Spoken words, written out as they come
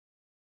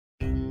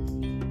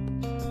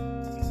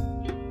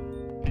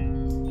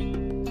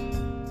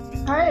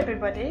Hi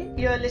everybody,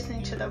 you're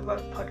listening to the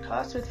Rope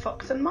Podcast with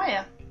Fox and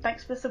Maya.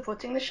 Thanks for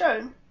supporting the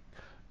show.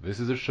 This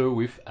is a show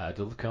with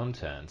adult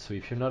content, so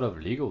if you're not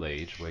of legal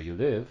age where you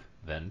live,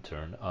 then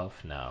turn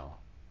off now.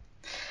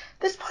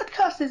 This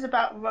podcast is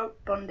about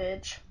rope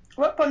bondage.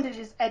 Rope bondage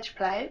is edge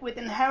play with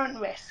inherent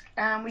risk,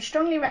 and we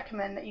strongly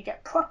recommend that you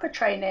get proper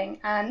training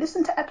and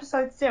listen to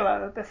episode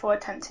 0 before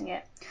attempting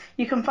it.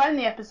 You can find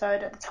the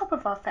episode at the top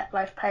of our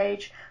FetLife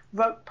page,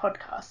 Rope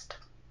Podcast.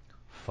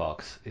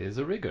 Fox is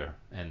a rigger,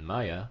 and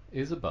Maya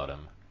is a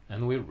bottom,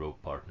 and we're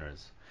rope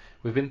partners.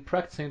 We've been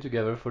practicing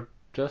together for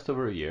just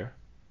over a year.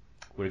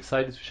 We're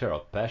excited to share our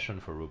passion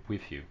for rope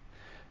with you.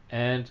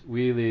 And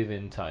we live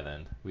in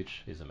Thailand,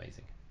 which is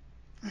amazing.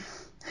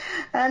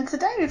 And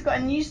today we've got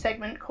a new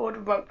segment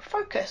called Rope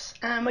Focus,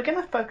 and we're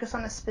going to focus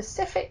on a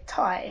specific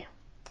tie.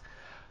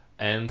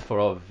 And for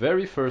our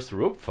very first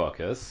rope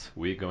focus,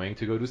 we're going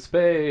to go to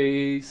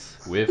space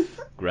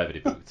with gravity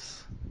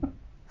boots.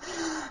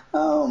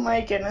 Oh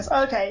my goodness.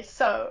 Okay,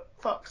 so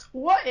Fox,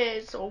 what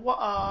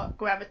are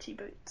gravity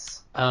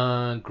boots?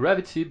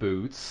 Gravity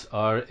boots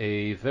are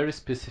a very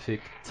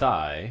specific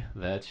tie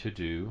that you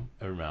do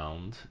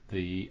around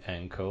the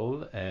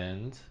ankle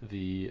and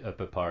the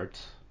upper part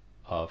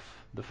of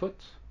the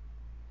foot.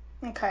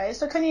 Okay,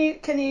 so can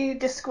you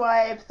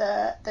describe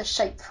the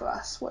shape for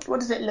us? What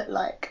does it look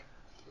like?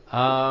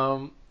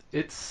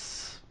 It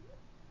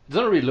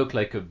doesn't really look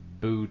like a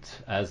boot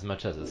as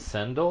much as a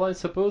sandal, I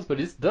suppose, but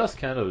it does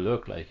kind of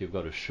look like you've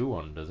got a shoe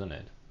on, doesn't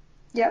it?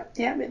 Yep,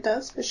 it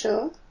does for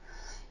sure.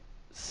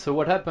 So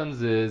what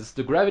happens is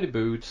the gravity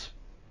boot,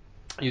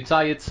 you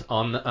tie it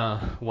on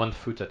one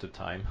foot at a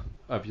time.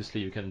 Obviously,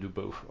 you can do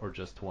both or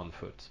just one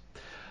foot.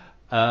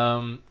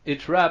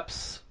 It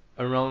wraps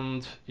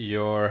around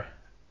your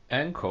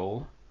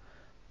ankle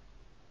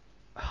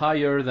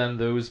higher than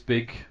those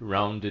big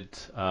rounded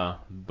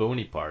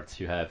bony parts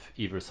you have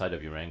either side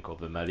of your ankle,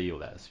 the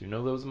malleolus. You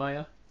know those,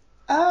 Maya?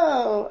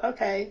 Oh,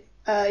 okay.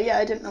 Yeah,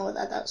 I didn't know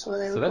that's what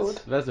they were called.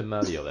 So that's the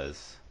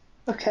malleolus.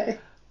 Okay.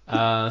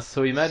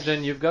 So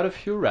imagine you've got a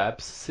few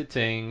wraps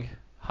sitting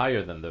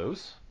higher than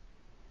those.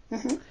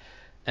 Mm-hmm.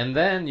 And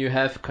then you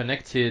have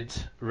connected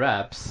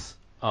wraps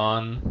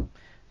on,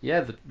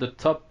 the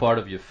top part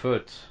of your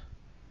foot,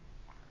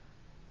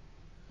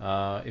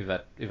 if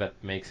that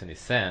makes any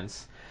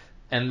sense.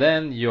 And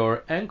then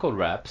your ankle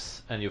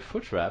wraps and your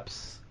foot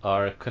wraps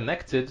are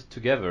connected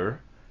together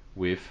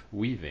with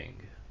weaving.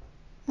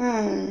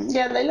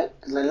 Yeah, they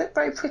look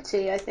very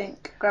pretty, I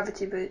think,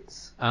 gravity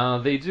boots.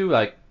 They do.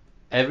 Like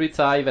every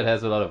tie that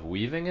has a lot of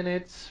weaving in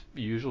it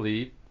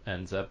usually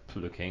ends up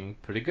looking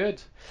pretty good.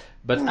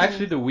 But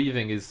actually the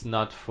weaving is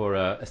not for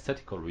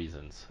aesthetical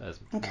reasons as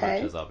much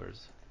as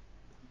others.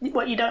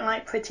 What, you don't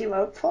like pretty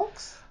rope,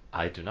 Fox?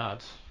 I do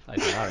not,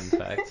 in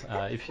fact.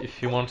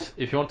 If you want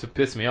to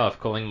piss me off,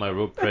 calling my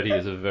rope pretty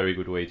is a very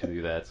good way to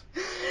do that.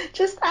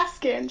 Just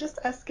asking.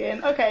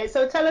 Okay,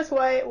 so tell us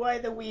why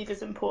the weave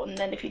is important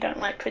then if you don't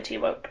like pretty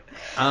rope.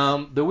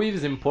 The weave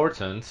is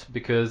important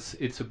because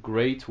it's a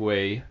great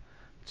way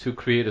to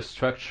create a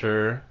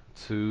structure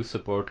to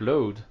support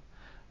load.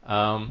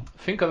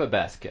 Think of a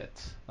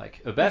basket.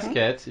 Like a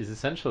basket is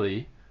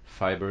essentially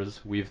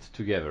fibers weaved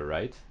together,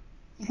 right?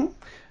 Mm-hmm.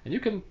 And you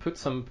can put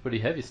some pretty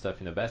heavy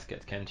stuff in a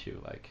basket, can't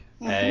you? Like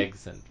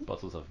eggs and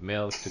bottles of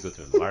milk to go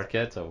to the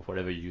market or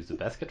whatever you use the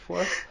basket for.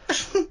 I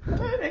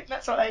don't think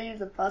that's what I use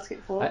the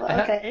basket for, but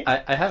okay.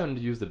 I haven't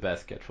used the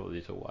basket for a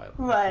little while.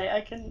 Right,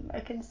 I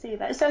can see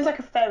that. It sounds like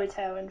a fairy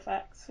tale, in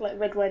fact, like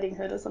Red Riding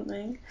Hood or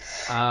something.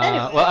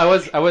 Anyway.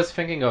 Well, I was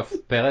thinking of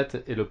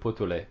Perrette et le pot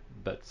au lait,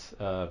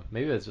 but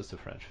maybe that's just a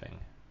French thing.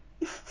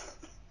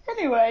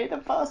 Anyway, the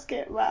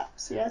basket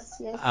wraps,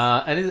 yes.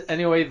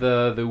 Anyway,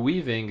 the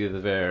weaving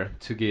is there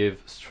to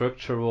give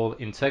structural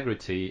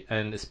integrity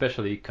and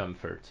especially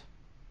comfort.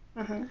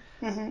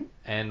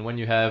 And when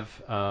you have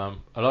a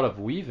lot of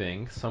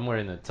weaving somewhere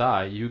in a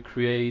tie, you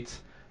create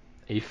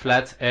a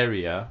flat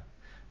area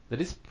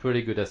that is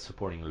pretty good at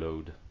supporting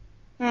load.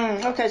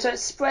 Okay, so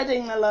it's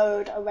spreading the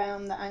load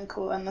around the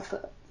ankle and the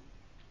foot.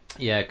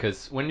 Yeah,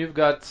 because when you've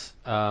got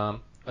a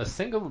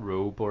single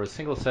rope or a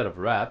single set of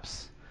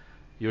wraps,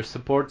 you're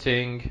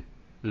supporting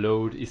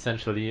load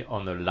essentially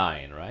on a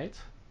line, right?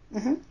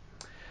 Mm-hmm.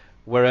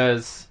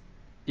 Whereas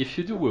if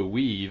you do a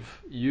weave,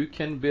 you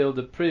can build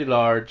a pretty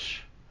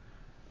large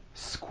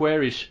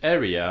squarish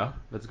area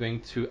that's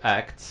going to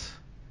act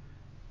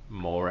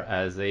more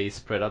as a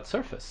spread out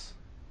surface.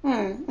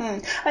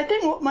 I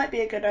think what might be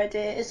a good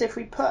idea is if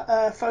we put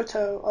a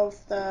photo of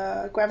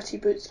the gravity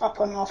boots up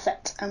on our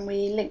Fet and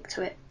we link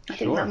to it. I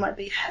think that might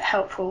be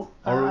helpful.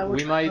 Or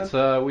we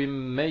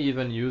may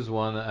even use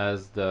one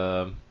as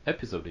the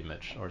episode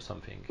image or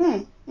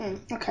something.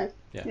 Okay.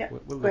 Yeah,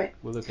 we'll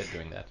look at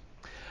doing that.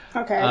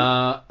 Okay.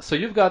 So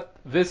you've got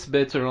this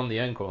bit around the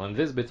ankle and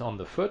this bit on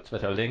the foot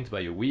that are linked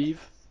by a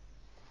weave.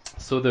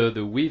 So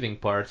the weaving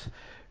part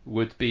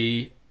would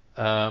be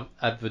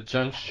at the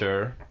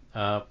juncture.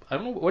 I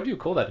don't know, what do you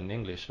call that in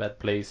English? That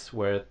place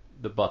where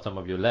the bottom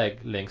of your leg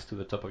links to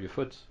the top of your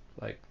foot,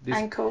 like this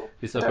ankle.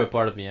 This upper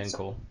part of the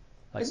ankle.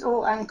 Like it's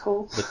all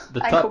ankle.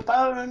 the Ankle top,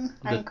 bone,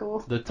 ankle.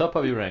 the top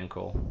of your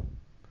ankle.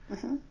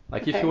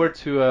 Like Okay. if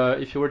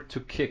you were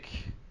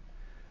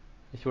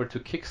to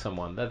kick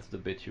someone, that's the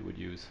bit you would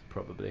use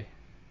probably.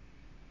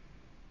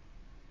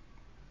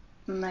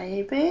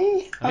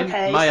 Maybe. I mean,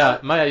 Okay.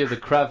 Maya, you're the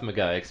Krav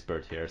Maga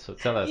expert here, so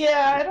tell us.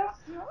 Yeah,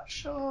 I'm not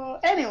sure.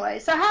 Anyway,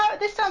 so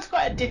this sounds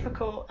quite a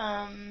difficult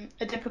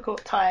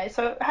tie.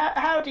 So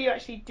how do you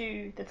actually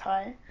do the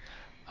tie?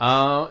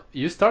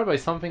 You start by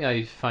something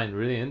I find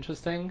really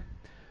interesting,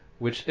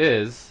 which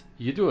is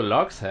you do a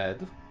lark's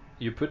head.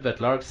 You put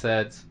that lark's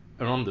head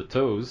around the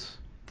toes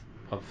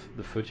of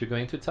the foot you're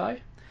going to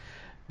tie.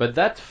 But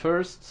that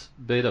first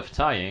bit of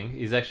tying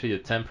is actually a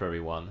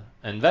temporary one.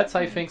 And that's,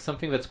 I think,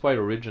 something that's quite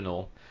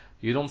original.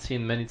 You don't see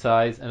in many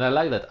ties, and I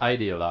like that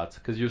idea a lot,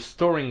 because you're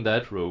storing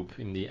that rope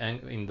in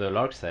the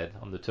lark's head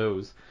on the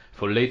toes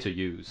for later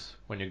use,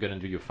 when you're going to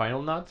do your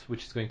final knot,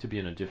 which is going to be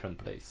in a different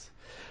place.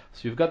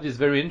 So you've got this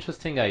very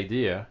interesting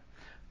idea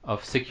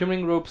of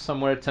securing rope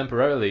somewhere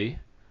temporarily,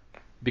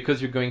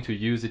 because you're going to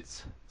use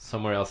it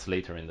somewhere else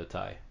later in the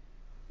tie.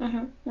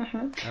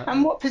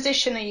 And what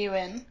position are you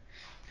in?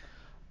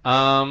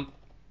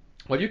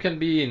 Well, you can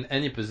be in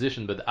any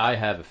position, but I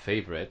have a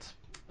favorite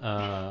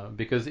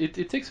because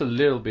it takes a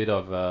little bit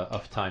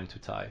of time to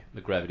tie the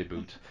gravity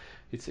boot.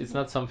 It's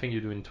not something you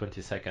do in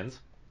 20 seconds.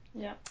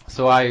 Yeah.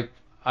 So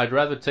I'd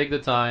rather take the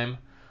time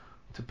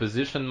to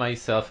position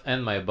myself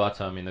and my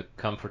bottom in a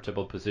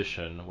comfortable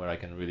position where I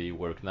can really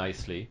work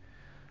nicely,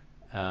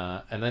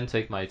 and then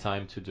take my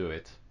time to do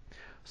it.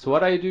 So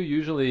what I do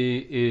usually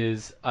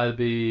is I'll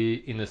be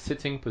in a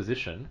sitting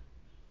position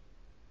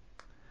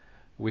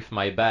with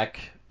my back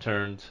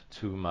turned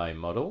to my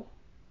model,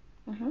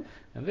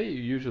 and they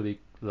usually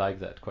like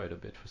that quite a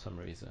bit for some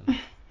reason.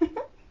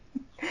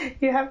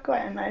 You have quite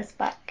a nice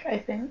back, I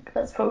think.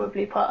 That's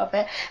probably part of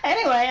it.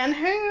 Anyway, and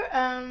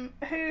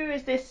who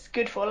is this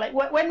good for? Like,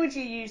 when would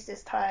you use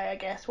this tie, I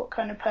guess? What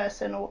kind of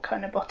person or what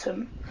kind of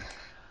bottom?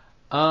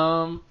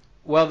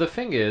 Well, the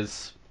thing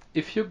is,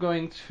 if you're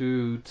going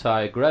to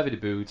tie gravity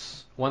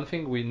boots, one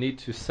thing we need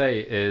to say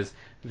is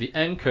the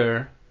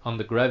anchor on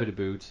the gravity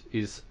boot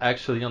is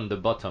actually on the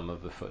bottom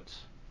of the foot.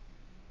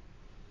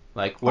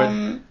 Like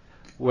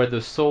where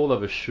the sole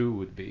of a shoe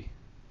would be.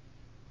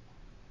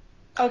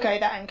 Okay,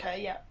 that anchor,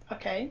 yeah.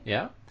 Okay.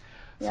 Yeah?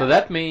 Yeah. So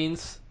that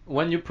means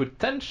when you put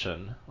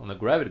tension on a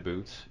gravity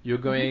boot, you're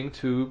going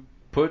to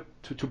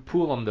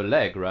pull on the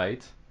leg,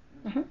 right?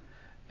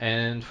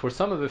 And for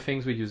some of the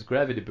things we use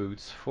gravity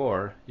boots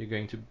for, you're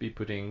going to be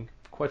putting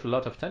quite a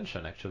lot of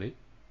tension actually.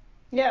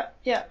 Yeah,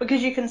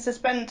 because you can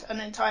suspend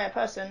an entire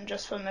person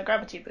just from the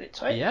gravity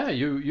boots, right? Yeah,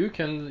 you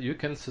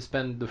can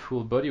suspend the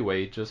full body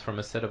weight just from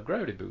a set of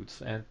gravity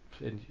boots, and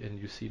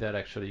you see that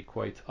actually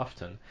quite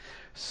often.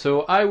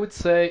 So I would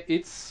say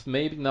it's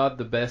maybe not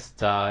the best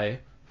tie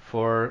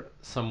for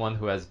someone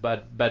who has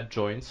bad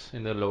joints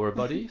in the lower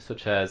body,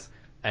 such as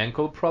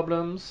ankle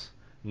problems,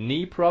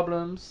 knee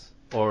problems,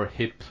 or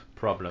hip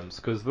problems,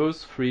 because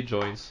those three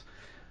joints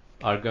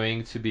are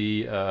going to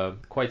be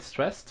quite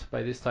stressed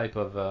by this type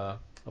of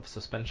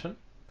suspension.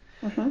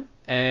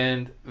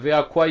 And they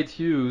are quite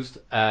used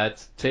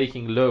at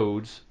taking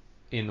loads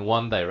in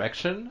one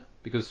direction,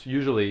 because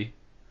usually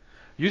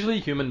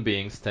human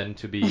beings tend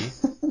to be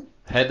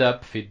head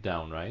up, feet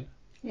down, right?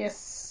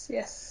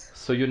 Yes.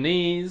 So your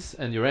knees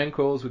and your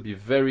ankles would be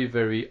very,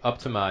 very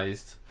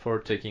optimized for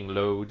taking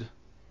load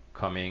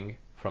coming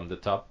from the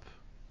top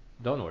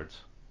downwards.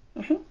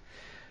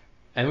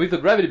 And with the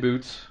gravity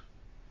boots,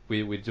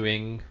 we're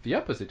doing the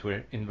opposite.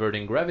 We're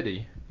inverting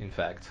gravity, in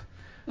fact.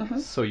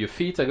 So your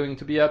feet are going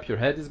to be up, your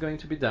head is going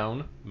to be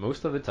down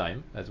most of the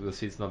time. As we'll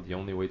see, it's not the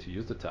only way to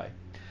use the tie.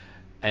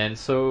 And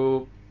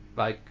so,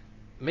 like,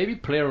 maybe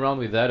play around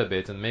with that a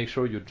bit and make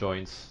sure your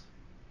joints,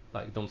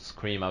 like, don't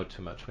scream out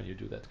too much when you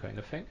do that kind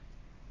of thing.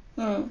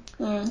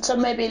 So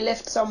maybe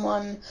lift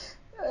someone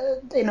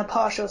in a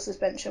partial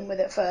suspension with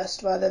it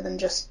first, rather than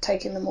just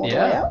taking them all the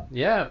way out.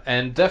 Yeah,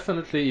 and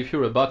definitely if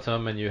you're a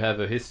bottom and you have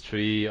a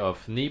history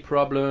of knee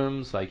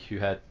problems, like you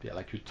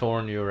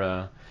torn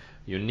your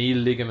knee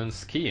ligament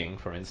skiing,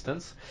 for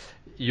instance,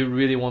 you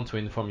really want to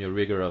inform your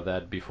rigger of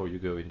that before you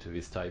go into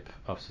this type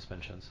of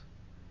suspensions.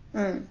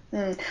 And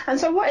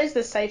so what is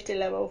the safety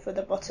level for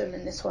the bottom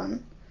in this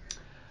one?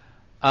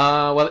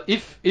 Well,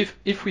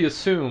 if we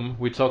assume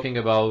we're talking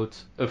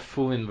about a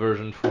full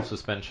inversion, full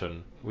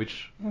suspension,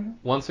 which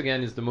once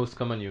again is the most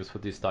common use for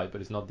this tie,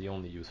 but it's not the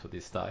only use for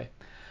this tie.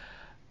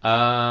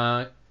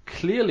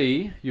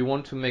 Clearly, you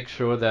want to make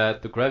sure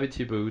that the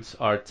gravity boots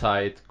are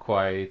tied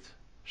quite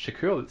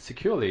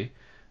securely,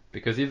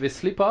 because if they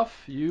slip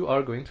off, you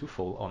are going to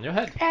fall on your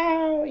head.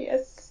 Oh,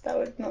 yes, that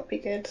would not be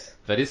good.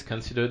 That is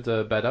considered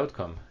a bad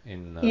outcome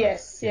in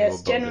yes. in low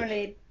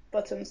Generally,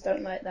 bottoms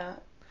don't like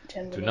that.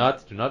 Generally.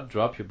 Do not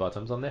drop your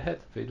bottoms on their head.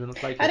 They do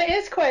not like it. And it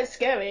is quite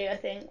scary, I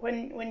think,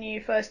 when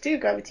you first do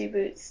gravity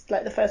boots.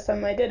 Like the first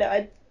time I did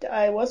it,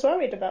 I was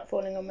worried about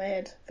falling on my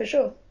head, for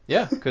sure.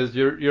 Yeah, because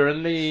you're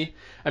only.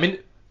 I mean,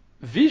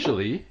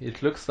 visually,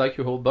 it looks like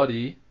your whole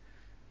body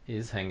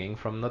is hanging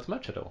from not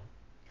much at all.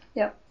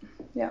 Yeah,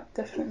 yeah,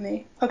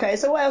 definitely. Okay,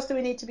 so what else do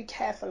we need to be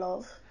careful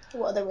of?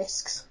 What are the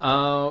risks?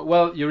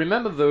 Well, you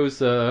remember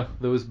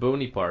those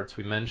bony parts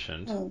we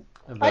mentioned?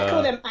 I'd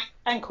call The them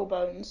ankle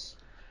bones.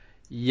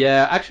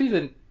 Yeah, actually,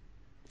 then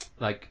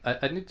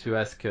I need to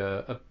ask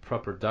a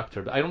proper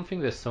doctor, but I don't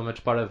think they're so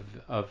much part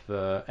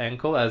of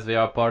ankle as they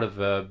are part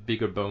of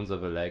bigger bones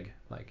of a leg.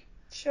 Like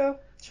Sure,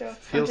 sure. I'm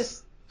feels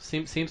just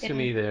seems to in.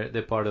 me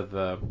they're part of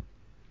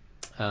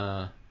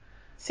uh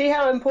See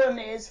how important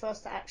it is for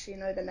us to actually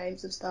know the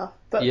names of stuff.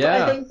 But I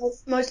yeah. think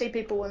mostly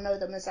people will know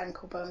them as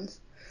ankle bones.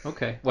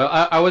 Okay. Well,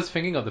 I was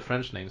thinking of the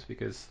French names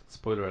because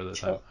spoiler alert,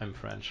 Sure. I'm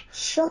French.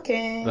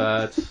 Shocking.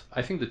 But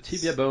I think the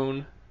tibia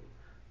bone,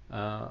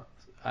 uh,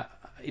 I,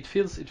 it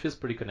feels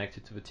pretty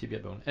connected to the tibia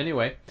bone.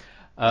 Anyway,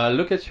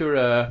 look at your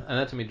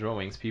anatomy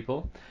drawings,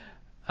 people.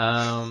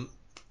 Um,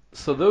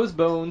 so those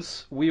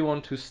bones, we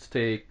want to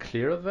stay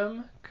clear of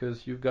them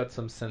because you've got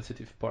some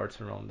sensitive parts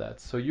around that.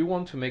 So you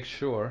want to make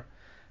sure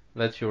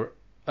that your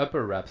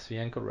upper wraps, the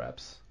ankle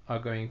wraps, are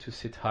going to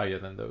sit higher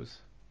than those.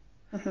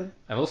 Mm-hmm.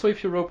 And also,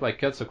 if your rope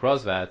cuts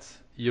across that,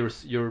 you're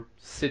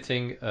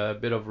sitting a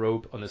bit of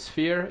rope on a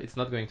sphere. It's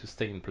not going to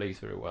stay in place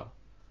very well.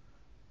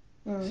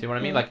 See what I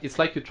mean? Like it's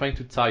like you're trying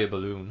to tie a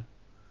balloon.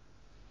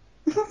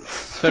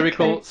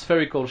 Okay.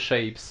 Spherical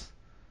shapes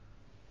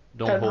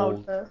don't Don't hold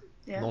hold the.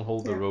 Yeah. don't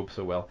hold the Yeah. rope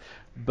so well.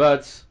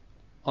 But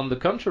on the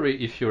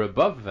contrary, if you're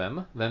above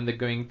them, then they're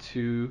going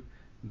to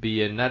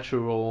be a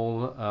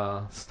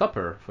natural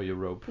stopper for your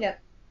rope. Yeah.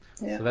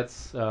 Yeah. So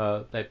that's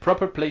the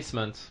proper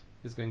placement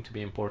is going to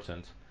be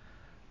important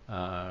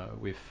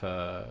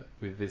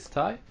with this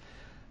tie.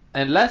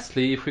 And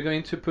lastly, if we're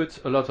going to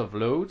put a lot of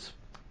load,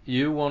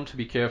 you want to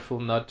be careful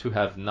not to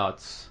have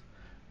knots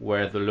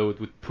where the load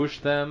would push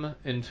them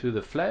into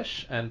the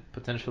flesh and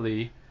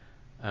potentially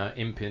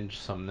impinge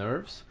some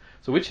nerves.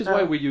 So which is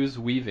why we use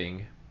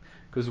weaving,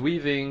 because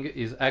weaving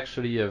is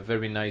actually a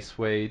very nice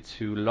way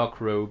to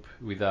lock rope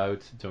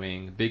without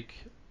doing big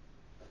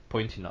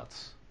pointy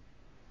knots.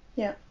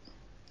 Yeah.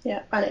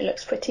 Yeah. And it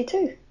looks pretty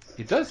too.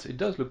 It does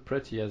look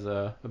pretty as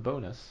a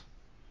bonus.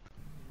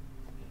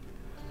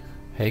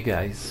 Hey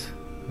guys,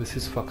 this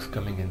is Fox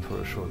coming in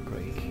for a short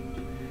break.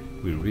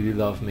 We really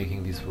love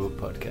making these rope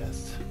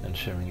podcasts and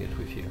sharing it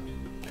with you.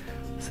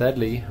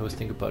 Sadly,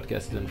 hosting a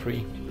podcast isn't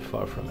free,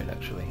 far from it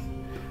actually.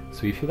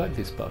 So if you like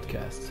this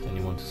podcast and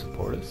you want to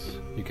support us,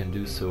 you can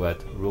do so at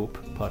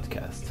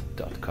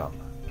ropepodcast.com.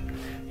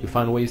 You'll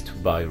find ways to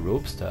buy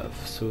rope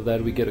stuff so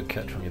that we get a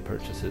cut from your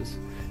purchases,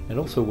 and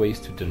also ways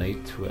to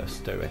donate to us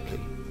directly.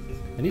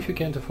 And if you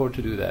can't afford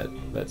to do that,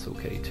 that's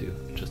okay too.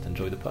 Just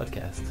enjoy the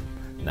podcast.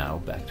 Now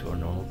back to our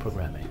normal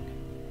programming.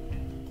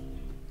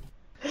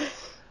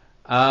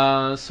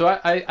 So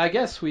I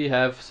guess we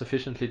have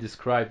sufficiently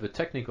described the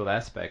technical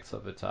aspects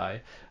of the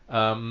tie.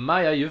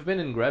 Maya, you've been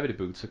in gravity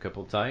boots a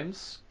couple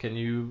times. Can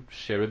you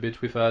share a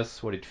bit with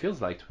us what it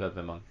feels like to have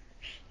them on?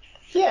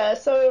 Yeah,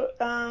 so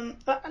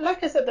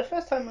like I said, the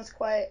first time was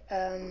quite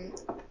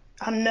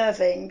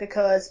unnerving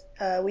because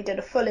we did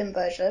a full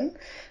inversion,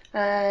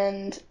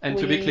 and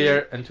to be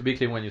clear,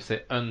 when you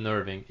say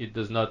unnerving, it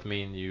does not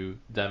mean you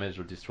damage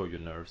or destroy your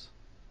nerves.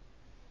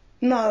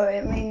 No,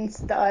 it means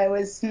that I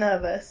was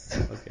nervous.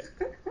 Okay.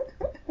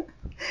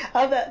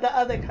 The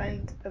other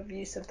kind of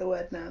use of the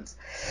word nerves.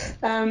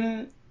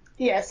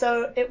 Yeah,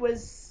 so it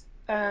was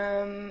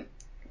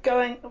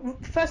going.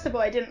 First of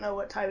all, I didn't know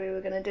what tie we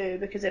were going to do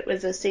because it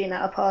was a scene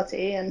at a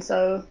party, and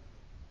so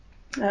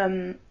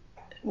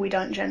we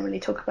don't generally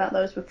talk about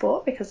those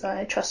before because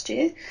I trust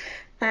you.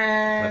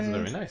 And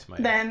that's very nice,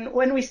 Maya. Then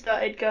when we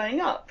started going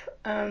up,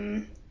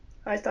 I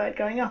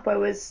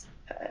was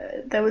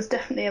there was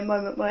definitely a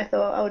moment where I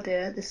thought, oh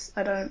dear,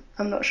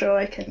 I'm not sure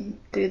I can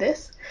do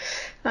this.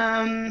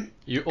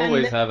 You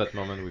always have that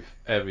moment with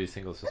every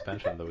single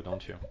suspension, though,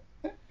 don't you?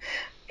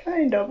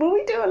 Kind of. Well,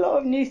 we do a lot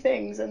of new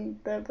things, and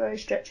they're very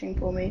stretching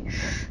for me.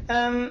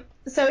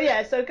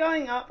 So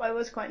going up, I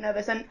was quite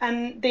nervous,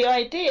 and the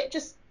idea,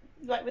 just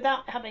like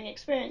without having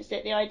experienced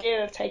it, the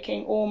idea of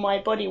taking all my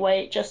body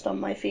weight just on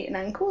my feet and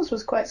ankles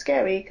was quite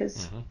scary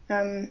because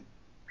I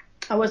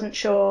wasn't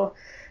sure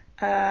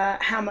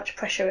how much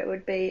pressure it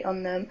would be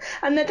on them,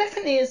 and there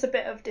definitely is a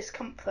bit of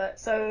discomfort.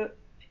 So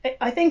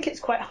I think it's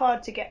quite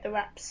hard to get the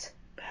wraps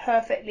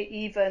perfectly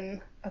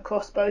even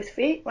across both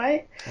feet,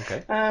 right?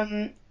 Okay.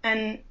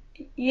 And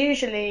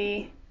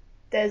usually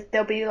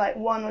there'll be like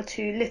one or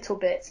two little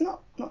bits,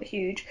 not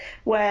huge,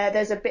 where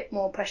there's a bit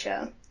more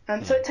pressure.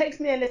 So it takes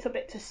me a little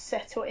bit to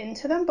settle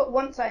into them, but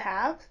once I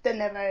have, then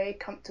they're very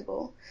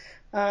comfortable.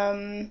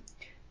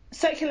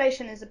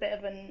 Circulation is a bit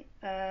of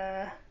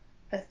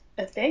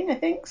a thing, I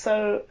think.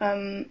 So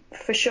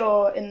for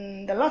sure,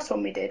 in the last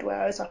one we did,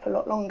 where I was up a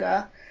lot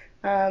longer,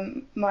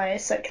 my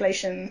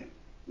circulation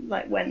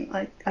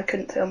when I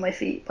couldn't feel my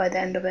feet by the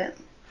end of it.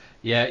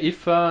 Yeah,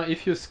 if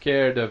you're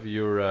scared of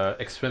your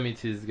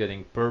extremities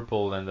getting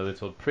purple and a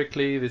little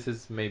prickly, this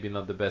is maybe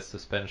not the best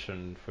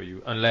suspension for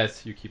you,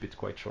 unless you keep it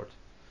quite short.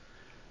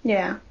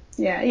 Yeah.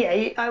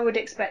 I would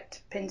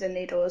expect pins and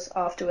needles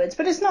afterwards,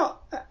 but it's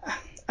not.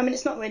 I mean,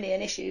 it's not really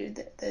an issue.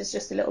 There's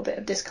just a little bit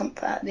of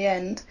discomfort at the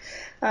end.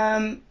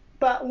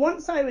 But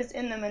once I was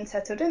in them and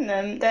settled in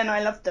them, then I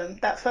loved them.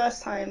 That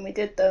first time we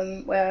did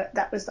them, where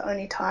that was the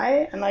only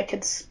tie, and I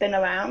could spin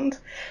around,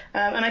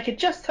 and I could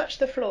just touch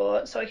the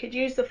floor, so I could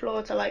use the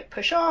floor to like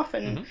push off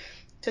and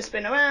to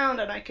spin around,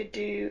 and I could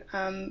do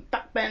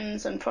back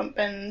bends and front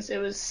bends. It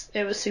was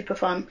super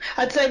fun.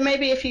 I'd say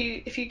maybe if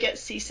you get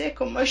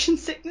seasick or motion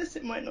sickness,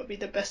 it might not be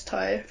the best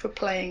tie for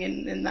playing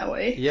in that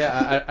way.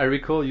 Yeah, I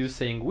recall you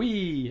saying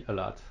 "wee" a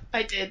lot.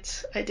 I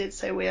did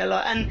say "we" a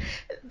lot, and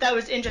that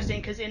was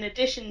interesting because in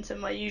addition to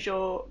my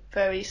usual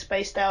very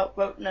spaced out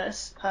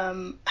ropeness,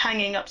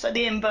 hanging upside,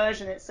 the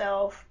inversion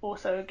itself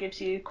also gives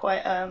you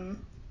quite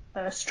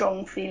a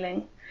strong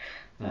feeling.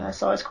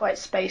 So I was quite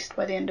spaced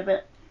by the end of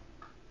it.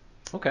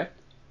 Okay,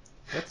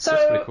 that's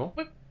pretty cool.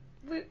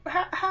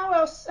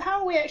 How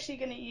are we actually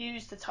going to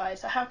use the tie?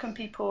 So how can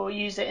people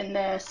use it in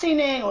their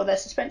scening or their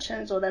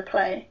suspensions or their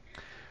play?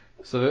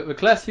 So the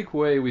classic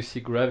way we see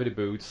gravity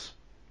boots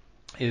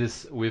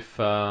is with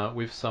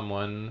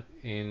someone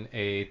in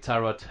a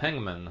tarot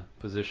hangman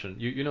position.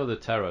 You know the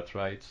tarot,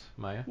 right,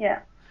 Maya?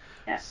 Yeah.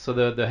 So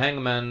the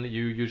hangman,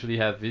 you usually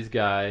have this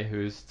guy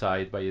who's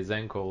tied by his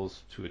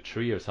ankles to a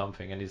tree or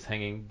something, and he's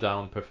hanging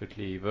down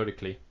perfectly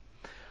vertically.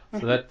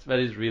 So that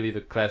is really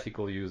the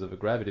classical use of a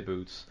gravity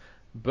boots.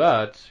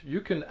 But you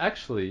can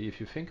actually,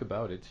 if you think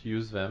about it,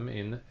 use them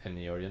in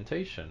any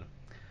orientation.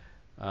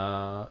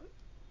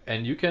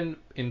 And you can,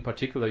 in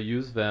particular,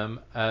 use them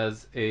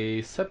as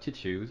a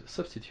substitute,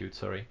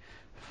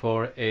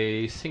 for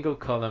a single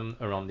column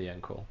around the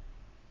ankle.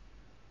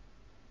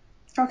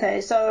 Okay,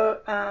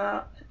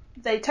 so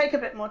they take a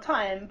bit more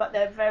time, but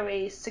they're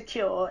very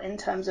secure in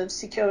terms of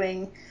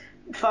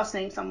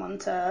fastening someone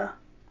to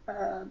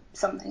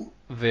something.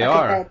 They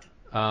like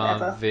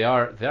are. They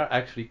are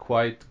actually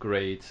quite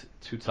great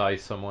to tie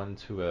someone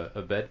to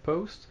a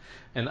bedpost.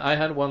 And I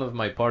had one of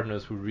my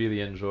partners who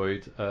really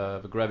enjoyed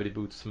the gravity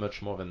boots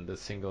much more than the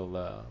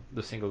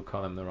single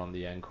column around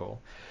the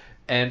ankle.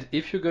 And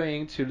if you're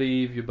going to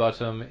leave your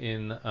bottom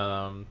in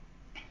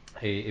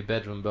a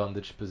bedroom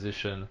bondage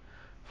position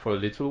for a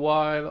little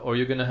while, or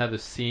you're going to have a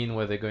scene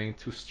where they're going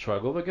to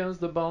struggle against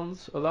the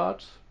bonds a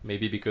lot,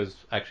 maybe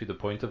because actually the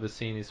point of the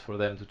scene is for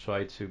them to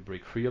try to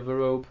break free of the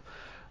rope,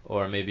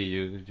 or maybe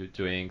you're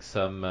doing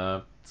some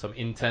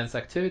intense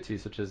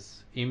activities such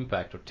as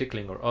impact or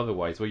tickling or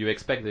otherwise, where you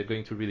expect they're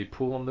going to really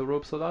pull on the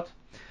ropes a lot,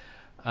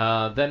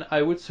 then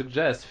I would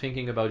suggest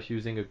thinking about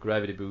using a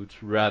gravity boot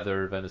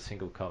rather than a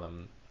single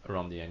column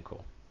around the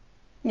ankle.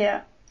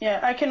 Yeah,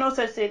 I can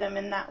also see them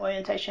in that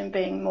orientation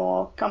being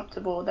more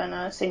comfortable than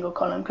a single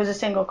column, because a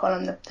single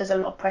column, there's a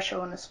lot of pressure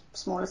on a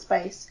smaller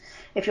space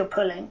if you're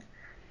pulling.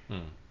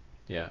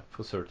 Yeah,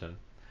 for certain.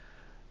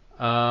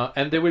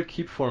 And they will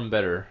keep form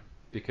better,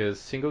 because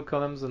single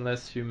columns,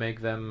 unless you make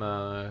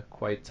them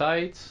quite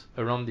tight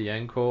around the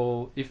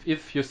ankle,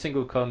 if your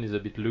single column is a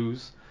bit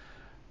loose,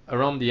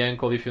 around the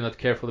ankle, if you're not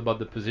careful about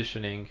the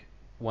positioning,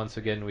 once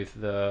again with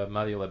the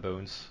malleolar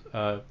bones,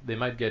 they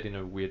might get in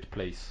a weird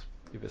place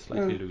if they're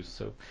slightly loose.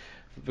 So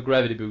the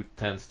gravity boot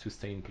tends to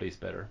stay in place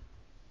better.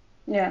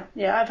 Yeah,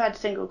 I've had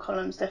single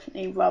columns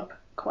definitely rub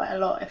quite a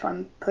lot if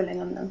I'm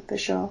pulling on them, for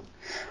sure.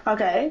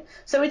 Okay,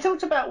 so we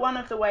talked about one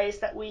of the ways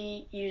that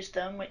we use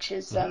them, which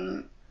is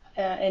in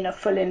a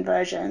full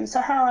inversion.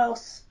 So how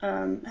else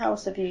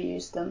have you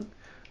used them?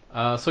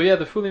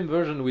 The full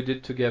inversion we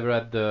did together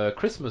at the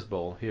Christmas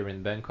Ball here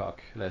in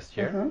Bangkok last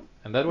year,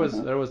 and that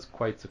was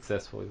quite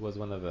successful. It was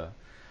one of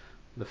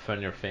the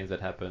funnier things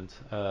that happened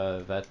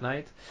that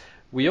night.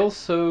 We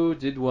also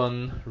did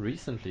one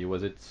recently.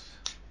 Was it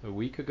a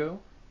week ago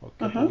or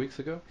a couple of weeks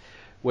ago?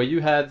 Where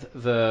you had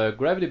the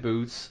gravity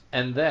boots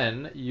and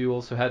then you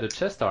also had a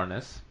chest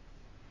harness,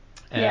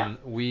 and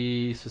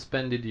we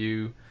suspended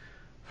you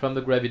from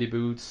the gravity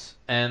boots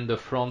and the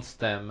front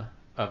stem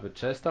of a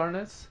chest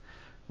harness,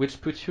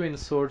 which put you in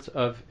sort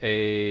of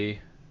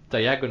a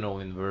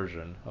diagonal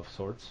inversion of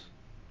sorts.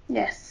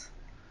 Yes.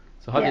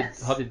 So how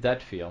did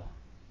that feel?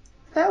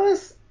 That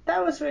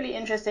was really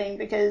interesting,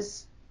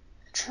 because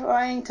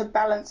trying to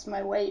balance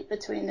my weight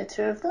between the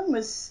two of them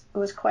was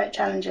quite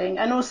challenging,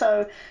 and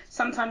also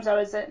sometimes I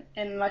was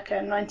in like a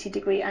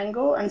 90-degree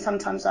angle, and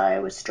sometimes I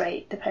was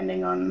straight,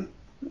 depending on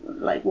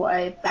like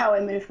how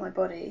I moved my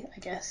body, I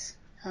guess.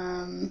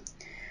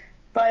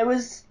 But it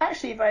was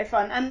actually very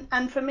fun,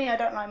 and for me, I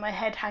don't like my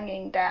head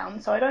hanging down,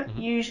 so I don't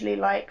usually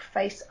like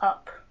face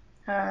up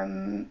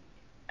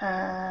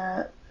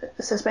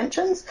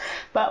suspensions,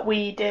 but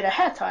we did a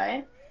hair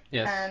tie.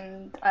 Yes.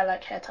 And I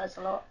like hair ties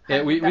a lot.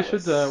 Yeah, we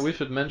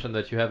should mention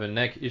that you have a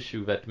neck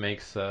issue that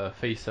makes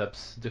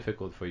face-ups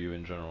difficult for you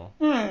in general.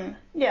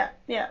 Yeah,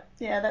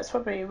 that's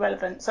probably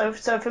relevant. So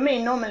for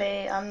me,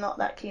 normally I'm not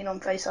that keen on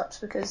face-ups,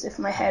 because if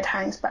my head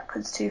hangs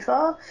backwards too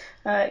far,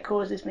 it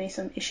causes me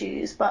some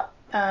issues. But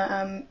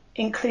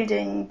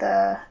including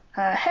the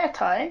hair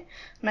tie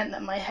meant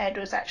that my head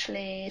was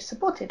actually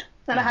supported.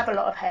 And I have a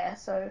lot of hair,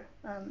 so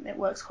it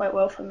works quite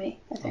well for me,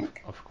 I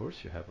think. Of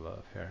course you have a lot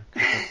of hair.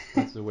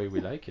 That's the way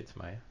we like it,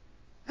 Maya.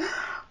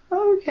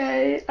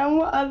 Okay. And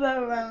what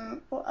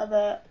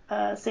other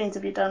scenes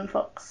have you done,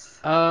 Fox?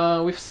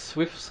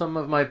 With some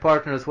of my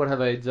partners, what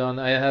have I done?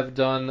 I have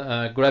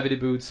done gravity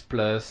boots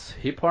plus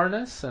hip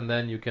harness, and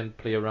then you can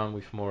play around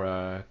with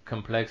more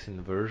complex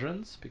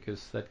inversions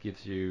because that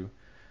gives you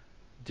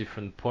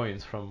different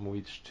points from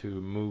which to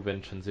move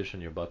and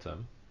transition your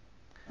bottom.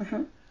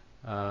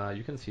 Mm-hmm.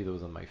 You can see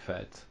those on my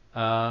FET.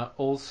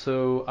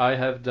 Also, I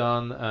have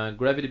done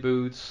gravity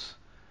boots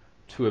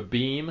to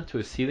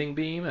a ceiling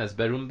beam as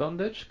bedroom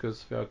bondage,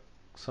 because there are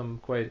some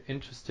quite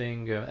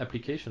interesting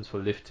applications for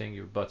lifting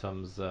your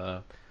bottom's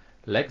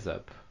legs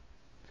up.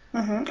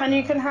 Mm-hmm. And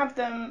you can have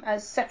them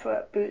as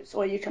separate boots,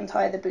 or you can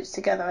tie the boots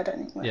together.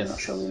 I'm not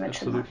sure we Yes,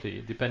 mentioned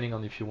absolutely. Depending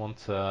on if you want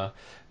the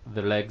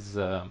legs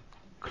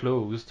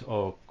closed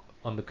or,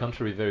 on the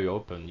contrary, very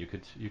open, you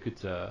could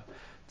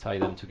tie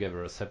them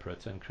together as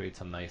separate and create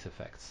some nice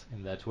effects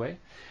in that way.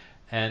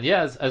 And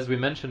yeah, as we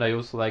mentioned, I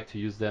also like to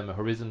use them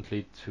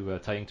horizontally to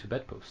tying to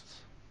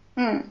bedposts.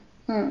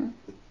 that.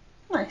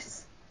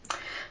 Nice.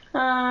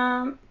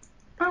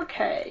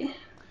 Okay.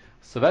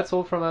 So that's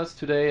all from us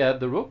today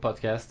at the Rope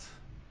Podcast.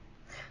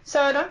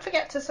 So don't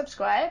forget to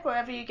subscribe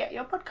wherever you get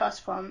your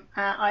podcast from,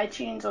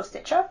 iTunes or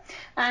Stitcher,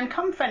 and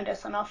come friend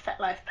us on our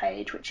FetLife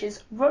page, which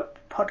is Rope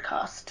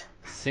Podcast.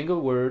 Single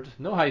word,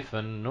 no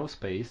hyphen, no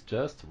space,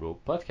 just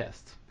Rope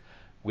Podcast.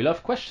 We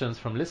love questions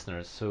from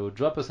listeners, so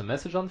drop us a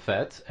message on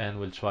FET and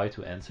we'll try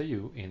to answer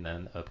you in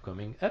an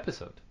upcoming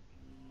episode.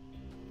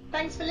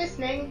 Thanks for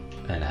listening.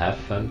 And have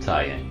fun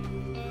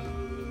tying.